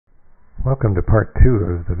Welcome to part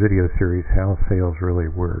 2 of the video series How Sails Really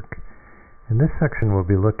Work. In this section we'll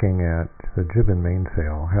be looking at the jib and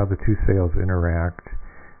mainsail, how the two sails interact,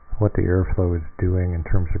 what the airflow is doing in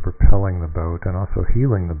terms of propelling the boat and also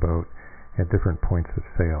heeling the boat at different points of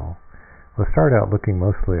sail. We'll start out looking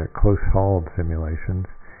mostly at close-hauled simulations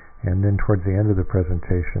and then towards the end of the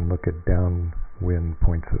presentation look at downwind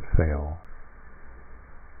points of sail.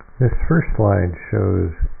 This first slide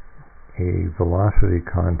shows a velocity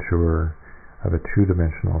contour of a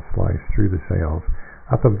two-dimensional slice through the sails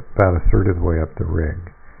up about a third of the way up the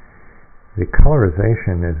rig. The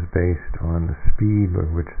colorization is based on the speed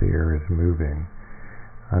with which the air is moving.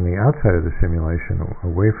 On the outside of the simulation,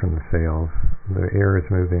 away from the sails, the air is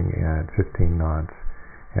moving at 15 knots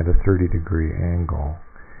at a 30-degree angle,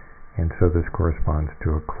 and so this corresponds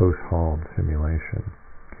to a close-hauled simulation.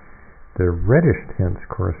 The reddish tints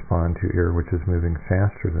correspond to air which is moving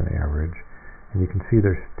faster than average, and you can see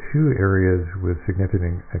there's two areas with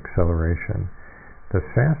significant acceleration. The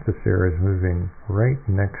fastest air is moving right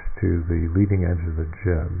next to the leading edge of the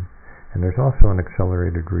jib, and there's also an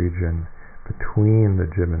accelerated region between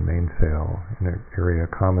the jib and mainsail in an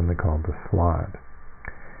area commonly called the slot.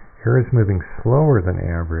 Air is moving slower than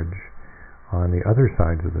average on the other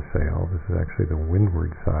sides of the sail. This is actually the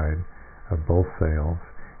windward side of both sails,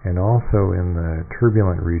 and also in the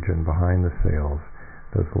turbulent region behind the sails,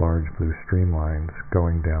 those large blue streamlines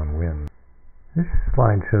going downwind. This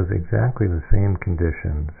slide shows exactly the same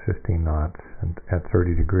conditions, 15 knots and at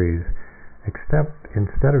 30 degrees, except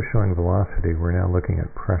instead of showing velocity, we're now looking at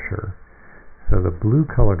pressure. So the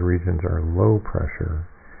blue-colored regions are low pressure,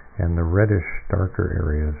 and the reddish, darker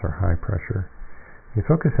areas are high pressure. If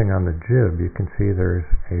you're focusing on the jib, you can see there's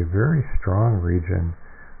a very strong region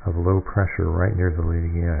of low pressure right near the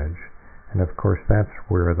leading edge, and of course that's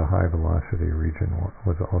where the high velocity region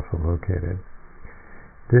was also located.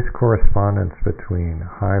 This correspondence between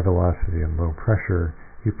high velocity and low pressure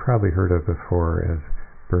you've probably heard of before as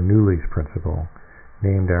Bernoulli's principle,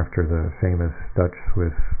 named after the famous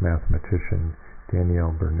Dutch-Swiss mathematician Daniel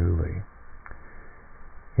Bernoulli.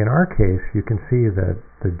 In our case, you can see that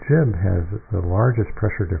the jib has the largest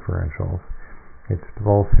pressure differentials. It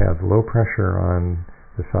both has low pressure on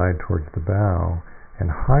the side towards the bow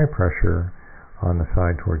and high pressure on the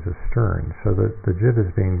side towards the stern, so that the jib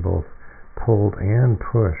is being both pulled and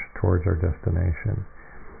pushed towards our destination.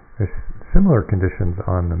 There's similar conditions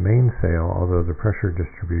on the mainsail, although the pressure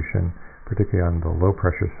distribution, particularly on the low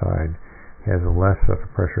pressure side, has less of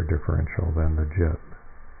a pressure differential than the jib.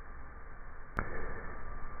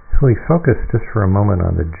 If we focus just for a moment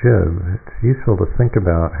on the jib, it's useful to think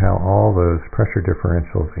about how all those pressure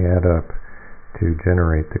differentials add up to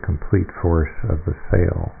generate the complete force of the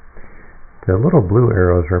sail. The little blue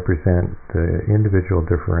arrows represent the individual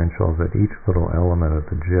differentials at each little element of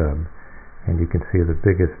the jib, and you can see the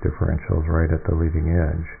biggest differentials right at the leading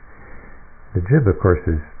edge. The jib, of course,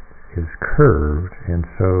 is curved, and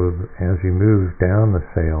so as you move down the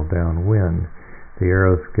sail downwind, the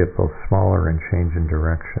arrows get both smaller and change in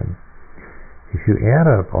direction. If you add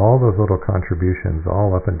up all those little contributions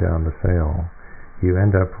all up and down the sail, you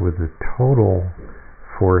end up with the total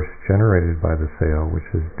force generated by the sail, which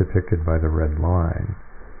is depicted by the red line.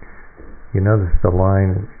 You notice the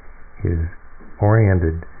line is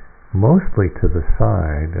oriented mostly to the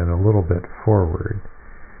side and a little bit forward.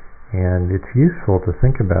 And it's useful to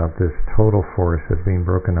think about this total force as being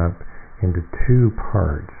broken up into two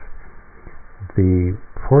parts. The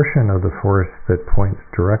portion of the force that points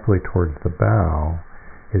directly towards the bow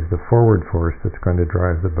is the forward force that's going to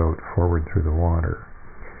drive the boat forward through the water.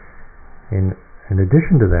 In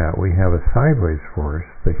addition to that, we have a sideways force,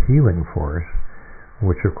 the heeling force,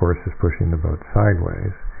 which of course is pushing the boat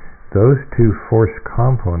sideways. Those two force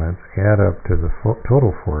components add up to the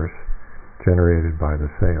total force generated by the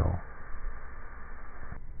sail.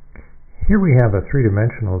 Here we have a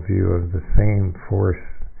three-dimensional view of the same force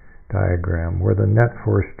diagram, where the net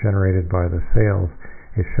force generated by the sails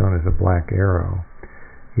is shown as a black arrow.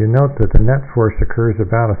 You note that the net force occurs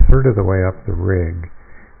about a third of the way up the rig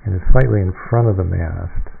and is slightly in front of the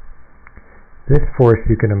mast. This force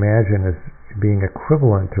you can imagine as being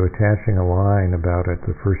equivalent to attaching a line about at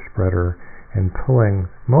the first spreader and pulling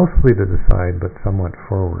mostly to the side but somewhat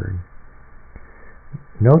forward.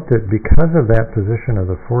 Note that because of that position of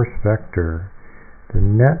the force vector, the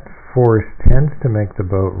net force tends to make the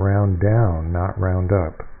boat round down, not round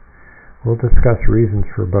up. We'll discuss reasons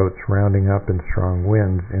for boats rounding up in strong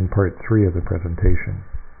winds in part 3 of the presentation.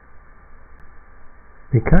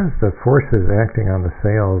 Because the forces acting on the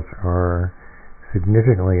sails are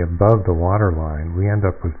significantly above the water line, we end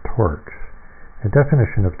up with torques. A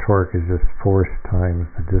definition of torque is just force times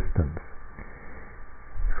the distance.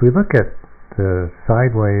 If we look at the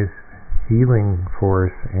sideways, heeling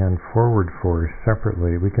force, and forward force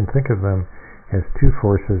separately, we can think of them as two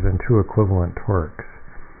forces and two equivalent torques.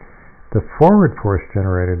 The forward force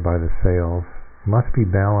generated by the sails must be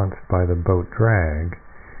balanced by the boat drag,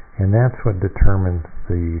 and that's what determines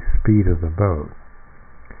the speed of the boat.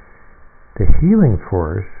 The heeling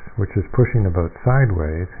force, which is pushing the boat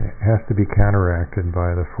sideways, has to be counteracted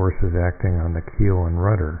by the forces acting on the keel and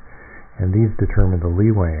rudder, and these determine the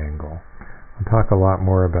leeway angle. We'll talk a lot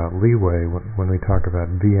more about leeway when we talk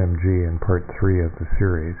about VMG in part 3 of the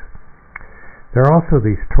series. There are also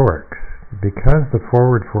these torques. Because the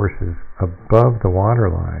forward force is above the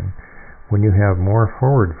waterline, when you have more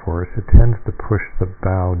forward force, it tends to push the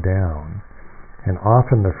bow down. And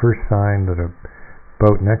often the first sign that a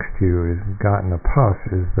boat next to you has gotten a puff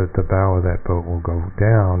is that the bow of that boat will go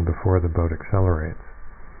down before the boat accelerates.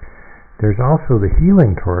 There's also the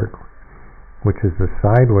heeling torque, which is the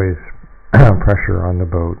sideways pressure on the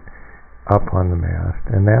boat up on the mast,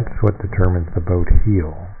 and that's what determines the boat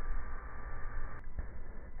heel.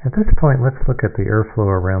 At this point, let's look at the airflow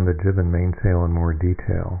around the jib and mainsail in more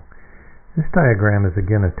detail. This diagram is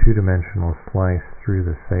again a two-dimensional slice through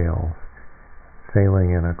the sails,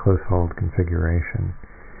 sailing in a close-hauled configuration.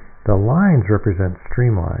 The lines represent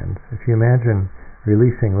streamlines. If you imagine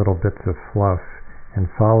releasing little bits of fluff and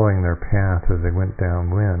following their path as they went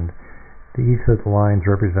downwind, these lines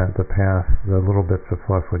represent the path the little bits of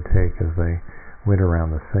fluff would take as they went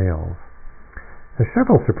around the sails. There's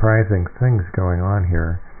several surprising things going on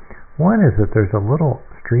here. One is that there's a little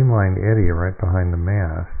streamlined eddy right behind the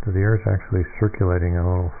mast. The air is actually circulating in a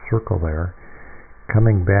little circle there,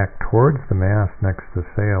 coming back towards the mast next to the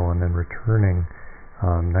sail and then returning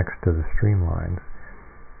next to the streamlines.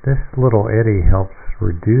 This little eddy helps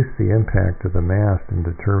reduce the impact of the mast in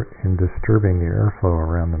disturbing the airflow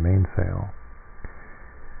around the mainsail.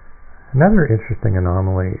 Another interesting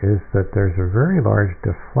anomaly is that there's a very large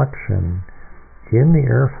deflection in the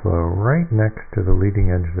airflow right next to the leading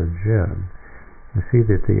edge of the jib. You see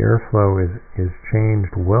that the airflow is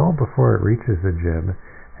changed well before it reaches the jib,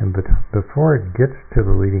 and before it gets to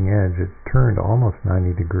the leading edge, it's turned almost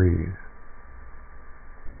 90 degrees.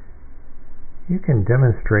 You can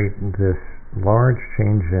demonstrate this large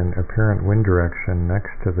change in apparent wind direction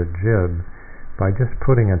next to the jib by just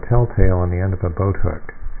putting a telltale on the end of a boat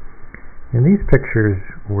hook. In these pictures,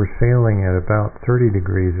 we're sailing at about 30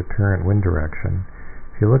 degrees apparent wind direction.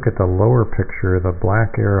 If you look at the lower picture, the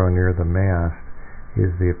black arrow near the mast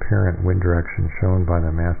is the apparent wind direction shown by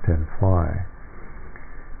the masthead fly.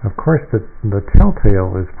 Of course, the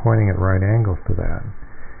telltale is pointing at right angles to that.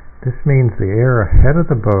 This means the air ahead of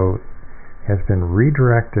the boat has been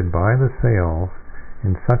redirected by the sails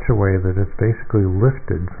in such a way that it's basically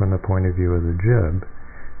lifted from the point of view of the jib,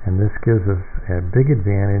 and this gives us a big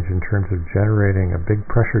advantage in terms of generating a big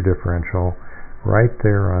pressure differential right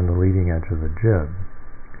there on the leading edge of the jib.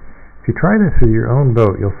 If you try this with your own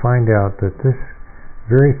boat, you'll find out that this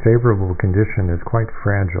very favorable condition is quite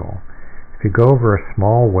fragile. If you go over a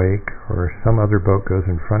small wake or some other boat goes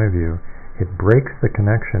in front of you, it breaks the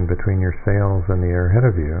connection between your sails and the air ahead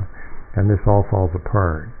of you, and this all falls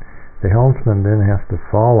apart. The helmsman then has to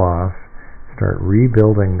fall off, start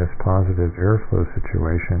rebuilding this positive airflow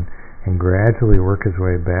situation, and gradually work his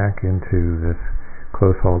way back into this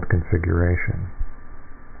close-hauled configuration.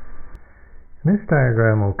 This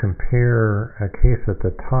diagram will compare a case at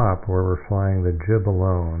the top where we're flying the jib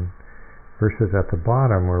alone versus at the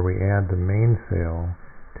bottom where we add the mainsail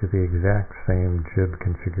to the exact same jib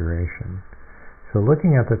configuration. So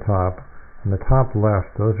looking at the top, on the top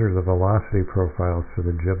left, those are the velocity profiles for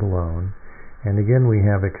the jib alone. And again, we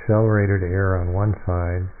have accelerated air on one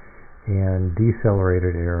side and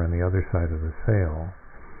decelerated air on the other side of the sail.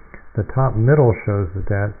 The top middle shows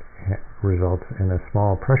that results in a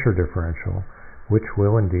small pressure differential, which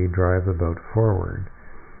will indeed drive the boat forward.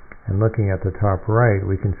 And looking at the top right,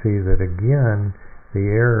 we can see that again, the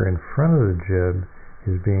air in front of the jib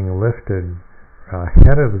is being lifted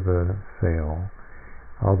ahead of the sail,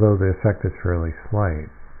 although the effect is fairly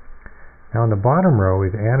slight. Now in the bottom row,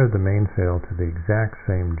 we've added the mainsail to the exact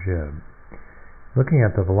same jib. Looking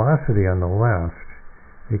at the velocity on the left,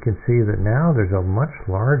 you can see that now there's a much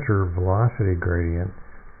larger velocity gradient,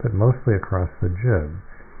 but mostly across the jib.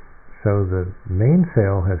 So the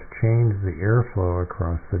mainsail has changed the airflow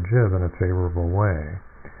across the jib in a favorable way.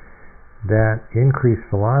 That increased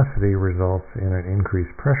velocity results in an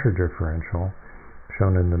increased pressure differential,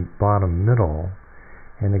 shown in the bottom middle,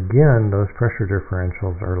 and again, those pressure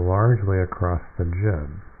differentials are largely across the jib.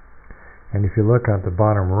 And if you look at the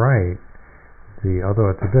bottom right, although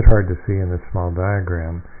it's a bit hard to see in this small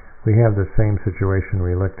diagram, we have the same situation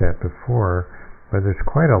we looked at before, where there's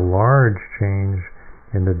quite a large change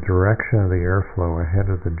in the direction of the airflow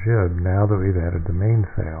ahead of the jib now that we've added the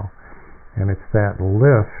mainsail. And it's that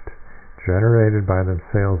lift generated by the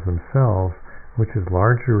sails themselves which is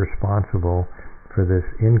largely responsible for this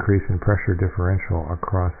increase in pressure differential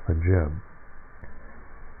across the jib.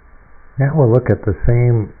 Now we'll look at the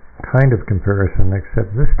same kind of comparison,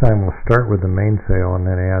 except this time we'll start with the mainsail and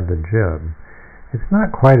then add the jib. It's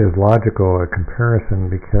not quite as logical a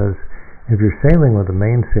comparison because if you're sailing with the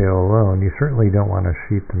mainsail alone, you certainly don't want to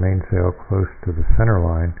sheet the mainsail close to the center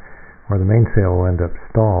line or the mainsail will end up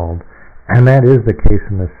stalled, and that is the case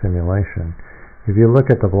in this simulation. If you look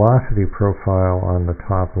at the velocity profile on the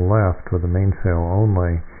top left with the mainsail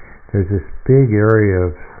only, there's this big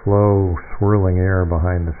area of slow swirling air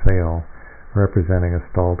behind the sail representing a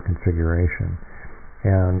stalled configuration.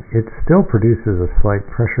 And it still produces a slight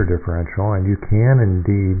pressure differential, and you can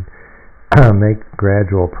indeed make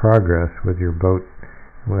gradual progress with your boat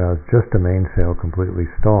with just a mainsail completely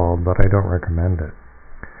stalled, but I don't recommend it.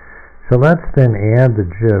 So let's then add the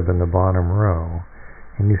jib in the bottom row.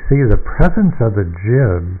 And you see the presence of the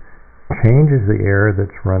jib changes the air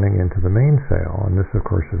that's running into the mainsail, and this of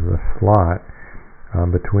course is the slot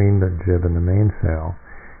between the jib and the mainsail.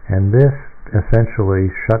 And this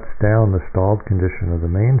essentially shuts down the stalled condition of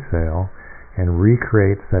the mainsail and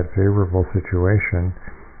recreates that favorable situation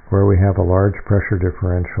where we have a large pressure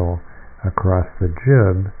differential across the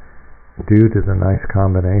jib due to the nice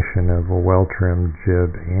combination of a well-trimmed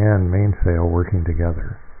jib and mainsail working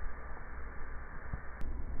together.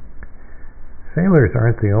 Sailors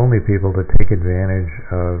aren't the only people to take advantage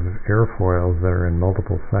of airfoils that are in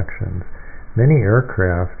multiple sections. Many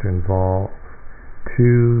aircraft involve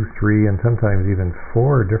 2, 3, and sometimes even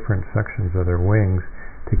 4 different sections of their wings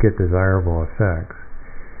to get desirable effects.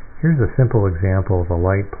 Here's a simple example of a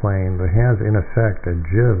light plane that has in effect a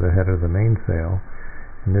jib ahead of the mainsail.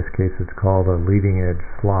 In this case it's called a leading edge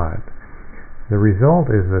slot. The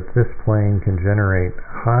result is that this plane can generate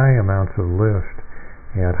high amounts of lift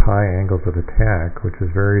at high angles of attack, which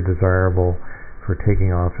is very desirable for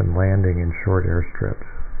taking off and landing in short airstrips.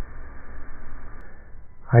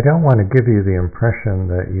 I don't want to give you the impression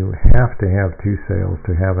that you have to have 2 sails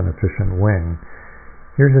to have an efficient wing.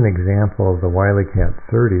 Here's an example of the Wiley Cat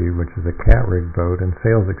 30, which is a cat-rig boat and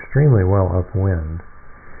sails extremely well upwind.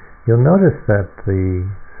 You'll notice that the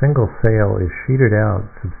single sail is sheeted out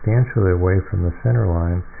substantially away from the center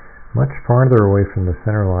line, much farther away from the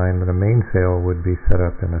center line than a mainsail would be set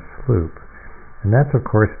up in a sloop. And that's of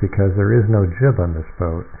course because there is no jib on this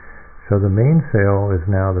boat. So the mainsail is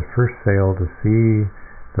now the first sail to see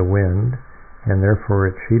the wind, and therefore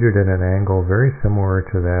it's sheeted at an angle very similar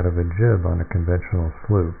to that of a jib on a conventional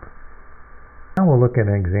sloop. Now we'll look at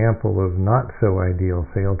an example of not so ideal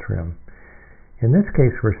sail trim. In this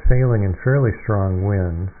case we're sailing in fairly strong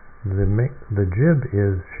winds. The jib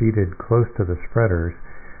is sheeted close to the spreaders,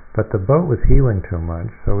 but the boat was heeling too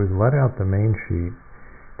much, so we've let out the main sheet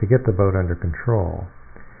to get the boat under control.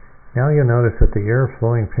 Now you'll notice that the air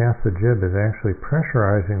flowing past the jib is actually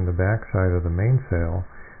pressurizing the backside of the mainsail,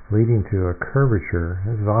 leading to a curvature.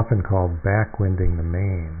 This is often called backwinding the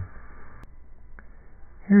main.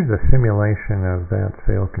 Here's a simulation of that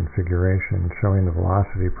sail configuration showing the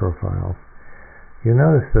velocity profiles. You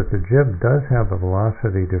notice that the jib does have a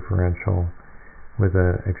velocity differential with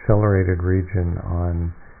an accelerated region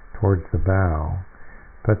on towards the bow,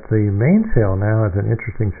 but the mainsail now has an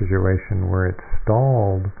interesting situation where it's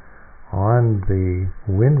stalled on the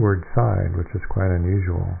windward side, which is quite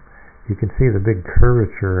unusual. You can see the big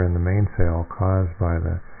curvature in the mainsail caused by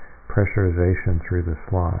the pressurization through the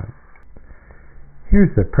slot.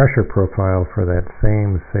 Here's the pressure profile for that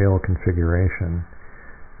same sail configuration.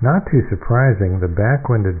 Not too surprising, the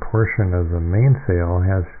backwinded portion of the mainsail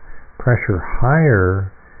has pressure higher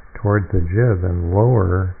towards the jib and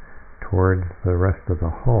lower towards the rest of the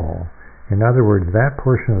hull. In other words, that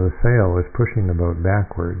portion of the sail is pushing the boat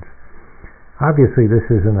backwards. Obviously this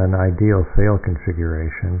isn't an ideal sail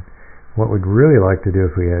configuration. What we'd really like to do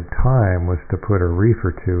if we had time was to put a reef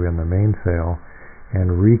or 2 in the mainsail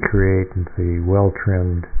and recreate the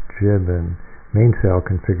well-trimmed jib and mainsail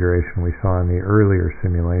configuration we saw in the earlier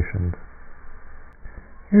simulations.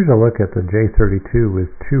 Here's a look at the J32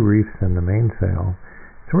 with 2 reefs in the mainsail.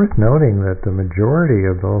 It's worth noting that the majority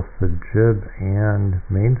of both the jib and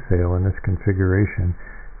mainsail in this configuration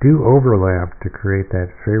do overlap to create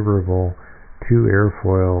that favorable 2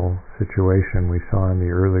 airfoil situation we saw in the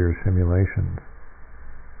earlier simulations.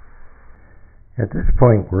 At this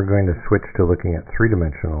point we're going to switch to looking at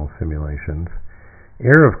 3-dimensional simulations.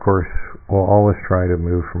 Air, of course, will always try to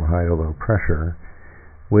move from high to low pressure.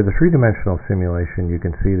 With a three-dimensional simulation, you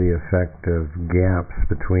can see the effect of gaps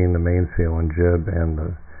between the mainsail and jib and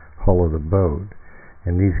the hull of the boat.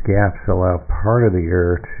 And these gaps allow part of the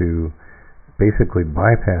air to basically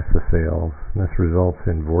bypass the sails, and this results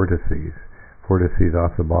in vortices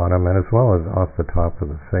off the bottom and as well as off the top of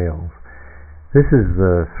the sails. This is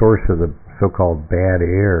the source of the so-called bad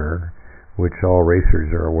air, which all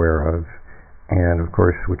racers are aware of, and of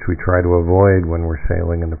course which we try to avoid when we're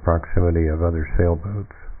sailing in the proximity of other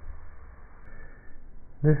sailboats.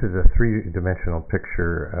 This is a three-dimensional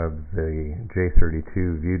picture of the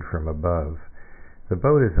J32 viewed from above. The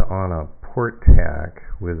boat is on a port tack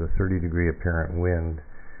with a 30-degree apparent wind.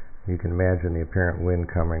 You can imagine the apparent wind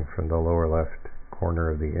coming from the lower left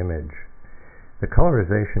corner of the image. The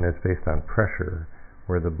colorization is based on pressure,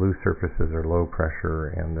 where the blue surfaces are low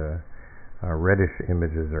pressure and the reddish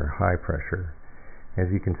images are high pressure. As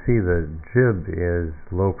you can see, the jib is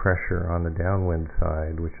low pressure on the downwind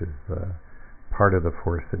side, which is the part of the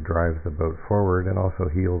force that drives the boat forward and also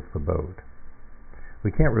heels the boat. We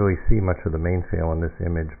can't really see much of the mainsail in this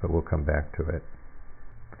image, but we'll come back to it.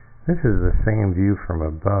 This is the same view from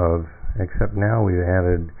above, except now we've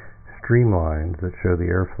added streamlines that show the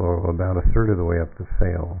airflow about a third of the way up the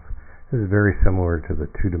sails. This is very similar to the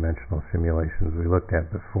two-dimensional simulations we looked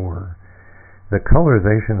at before. The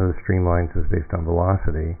colorization of the streamlines is based on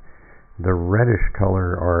velocity. The reddish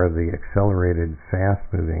color are the accelerated,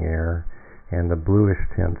 fast-moving air, and the bluish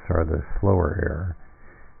tints are the slower air.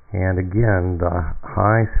 And again, the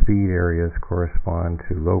high-speed areas correspond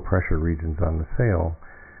to low-pressure regions on the sail,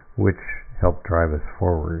 which help drive us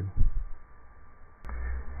forward.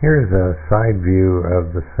 Here is a side view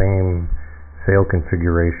of the same sail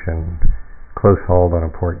configuration, close-hauled on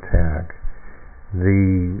a port tack.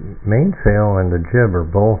 The mainsail and the jib are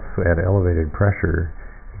both at elevated pressure.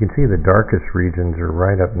 You can see the darkest regions are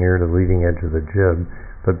right up near the leading edge of the jib,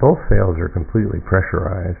 but both sails are completely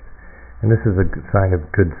pressurized, and this is a sign of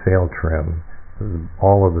good sail trim.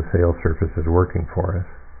 All of the sail surface is working for us.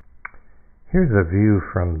 Here's a view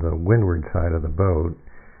from the windward side of the boat.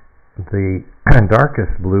 The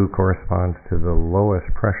darkest blue corresponds to the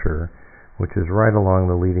lowest pressure, which is right along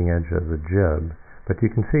the leading edge of the jib, but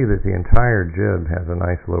you can see that the entire jib has a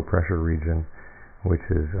nice low pressure region, which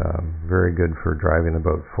is very good for driving the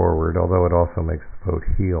boat forward, although it also makes the boat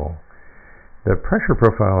heel. The pressure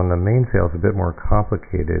profile on the mainsail is a bit more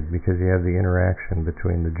complicated because you have the interaction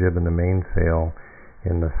between the jib and the mainsail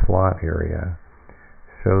in the slot area.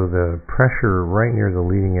 So the pressure right near the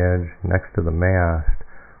leading edge next to the mast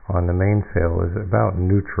on the mainsail is about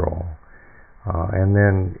neutral, and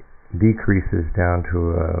then decreases down to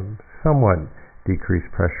a somewhat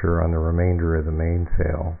decreased pressure on the remainder of the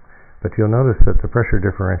mainsail. But you'll notice that the pressure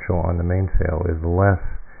differential on the mainsail is less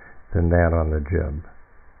than that on the jib.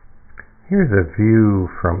 Here's a view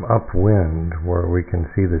from upwind where we can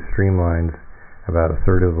see the streamlines about a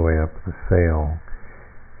third of the way up the sail.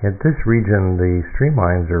 At this region, the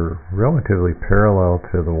streamlines are relatively parallel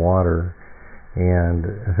to the water, and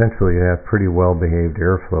essentially you have pretty well-behaved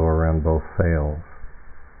airflow around both sails.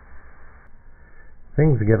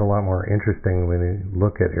 Things get a lot more interesting when you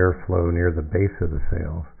look at airflow near the base of the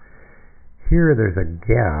sails. Here there's a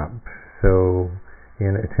gap, so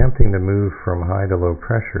in attempting to move from high to low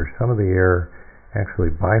pressure, some of the air actually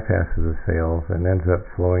bypasses the sails and ends up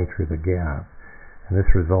flowing through the gap. And this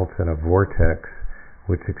results in a vortex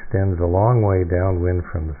which extends a long way downwind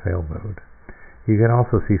from the sailboat. You can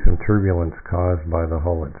also see some turbulence caused by the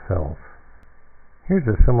hull itself. Here's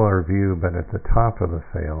a similar view but at the top of the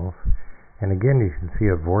sails, and again you can see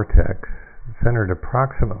a vortex centered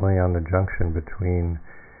approximately on the junction between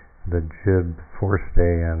the jib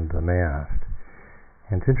forestay and the mast.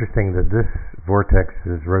 And it's interesting that this vortex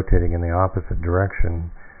is rotating in the opposite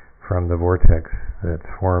direction from the vortex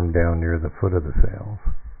that's formed down near the foot of the sails.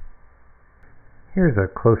 Here's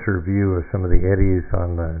a closer view of some of the eddies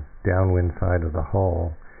on the downwind side of the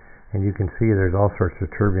hull, and you can see there's all sorts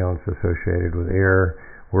of turbulence associated with air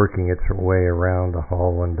working its way around the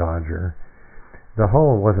hull and dodger. The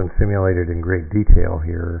hull wasn't simulated in great detail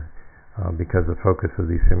here because the focus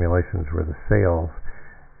of these simulations were the sails.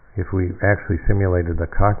 If we actually simulated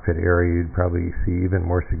the cockpit area, you'd probably see even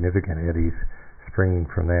more significant eddies springing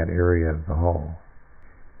from that area of the hull.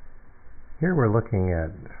 Here we're looking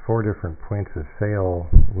at 4 different points of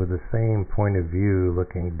sail with the same point of view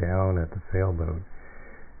looking down at the sailboat.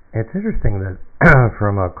 It's interesting that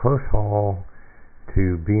from a close haul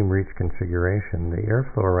to beam reach configuration, the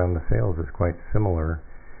airflow around the sails is quite similar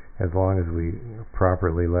as long as we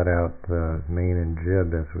properly let out the main and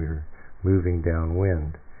jib as we're moving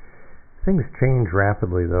downwind. Things change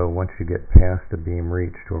rapidly though once you get past a beam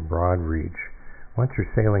reach to a broad reach, Once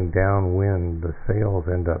you're sailing downwind, the sails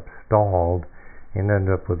end up stalled and end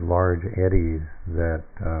up with large eddies that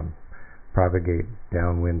propagate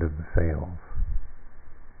downwind of the sails.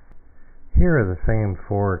 Here are the same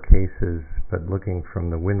four cases, but looking from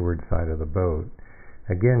the windward side of the boat.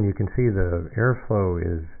 Again, you can see the airflow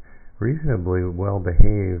is reasonably well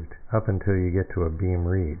behaved up until you get to a beam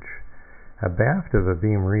reach. Abaft of a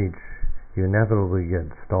beam reach, you inevitably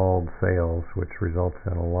get stalled sails, which results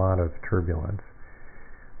in a lot of turbulence.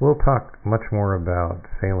 We'll talk much more about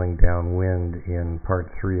sailing downwind in part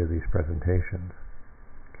 3 of these presentations.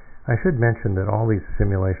 I should mention that all these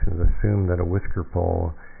simulations assume that a whisker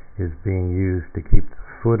pole is being used to keep the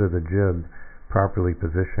foot of the jib properly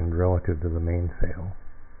positioned relative to the mainsail.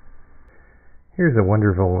 Here's a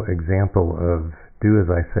wonderful example of do as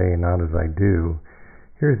I say, not as I do.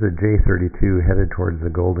 Here's the J32 headed towards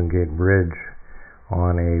the Golden Gate Bridge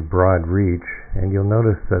on a broad reach, and you'll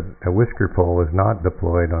notice that a whisker pole is not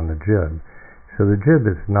deployed on the jib. So the jib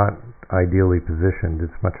is not ideally positioned,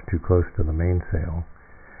 it's much too close to the mainsail.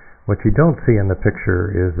 What you don't see in the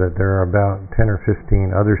picture is that there are about 10 or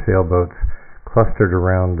 15 other sailboats clustered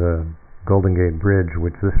around the Golden Gate Bridge,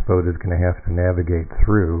 which this boat is going to have to navigate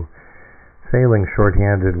through. Sailing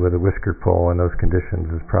short-handed with a whisker pole in those conditions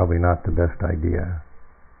is probably not the best idea.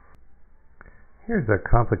 Here's a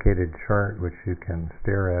complicated chart which you can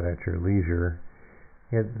stare at your leisure.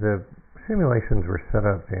 The simulations were set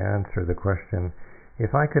up to answer the question,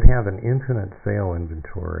 if I could have an infinite sail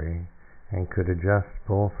inventory and could adjust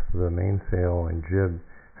both the mainsail and jib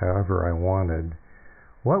however I wanted,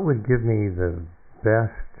 what would give me the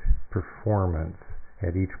best performance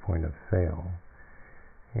at each point of sail?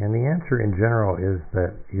 And the answer in general is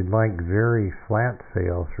that you'd like very flat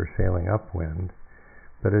sails for sailing upwind,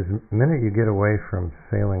 but as the minute you get away from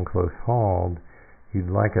sailing close hauled, you'd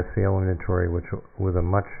like a sail inventory with a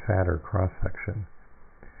much fatter cross-section.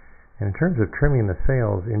 And in terms of trimming the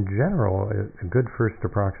sails, in general, a good first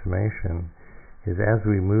approximation is as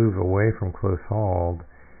we move away from close hauled,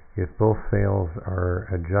 if both sails are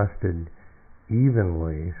adjusted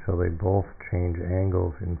evenly so they both change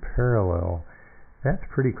angles in parallel, that's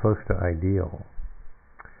pretty close to ideal.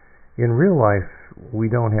 In real life, we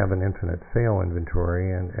don't have an infinite sail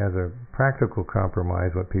inventory, and as a practical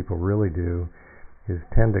compromise, what people really do is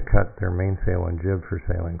tend to cut their mainsail and jib for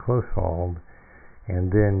sailing close hauled,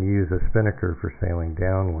 and then use a spinnaker for sailing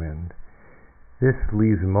downwind. This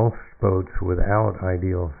leaves most boats without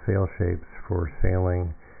ideal sail shapes for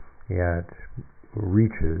sailing at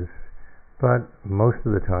reaches, but most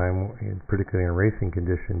of the time, particularly in racing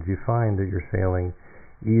conditions, you find that you're sailing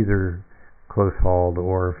either close hauled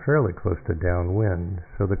or fairly close to downwind,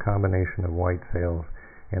 so the combination of white sails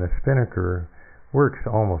and a spinnaker works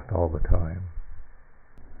almost all the time.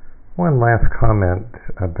 One last comment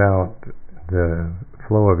about the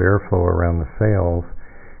flow of airflow around the sails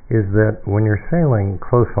is that when you're sailing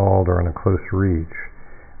close hauled or on a close reach,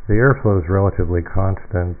 the airflow is relatively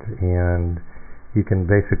constant and you can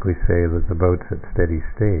basically say that the boat's at steady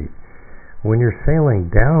state. When you're sailing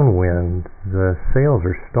downwind, the sails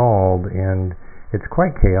are stalled and it's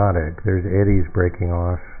quite chaotic. There's eddies breaking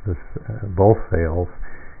off both sails,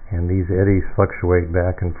 and these eddies fluctuate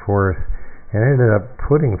back and forth and ended up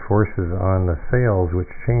putting forces on the sails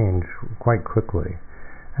which change quite quickly.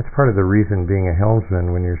 That's part of the reason being a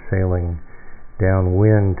helmsman when you're sailing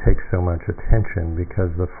downwind takes so much attention,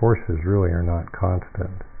 because the forces really are not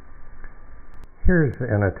constant. Here's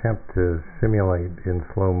an attempt to simulate in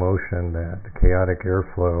slow motion that chaotic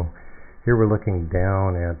airflow. Here we're looking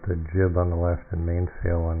down at the jib on the left and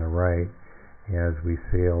mainsail on the right as we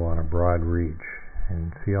sail on a broad reach,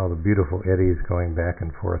 and see all the beautiful eddies going back and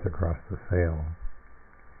forth across the sail.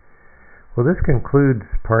 Well, this concludes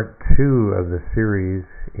part 2 of the series.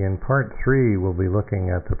 In part 3, we'll be looking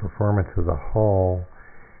at the performance of the hull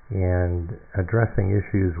and addressing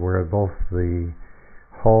issues where both the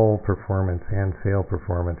hull performance and sail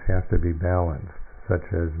performance have to be balanced, such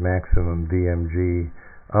as maximum VMG,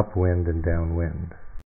 upwind and downwind.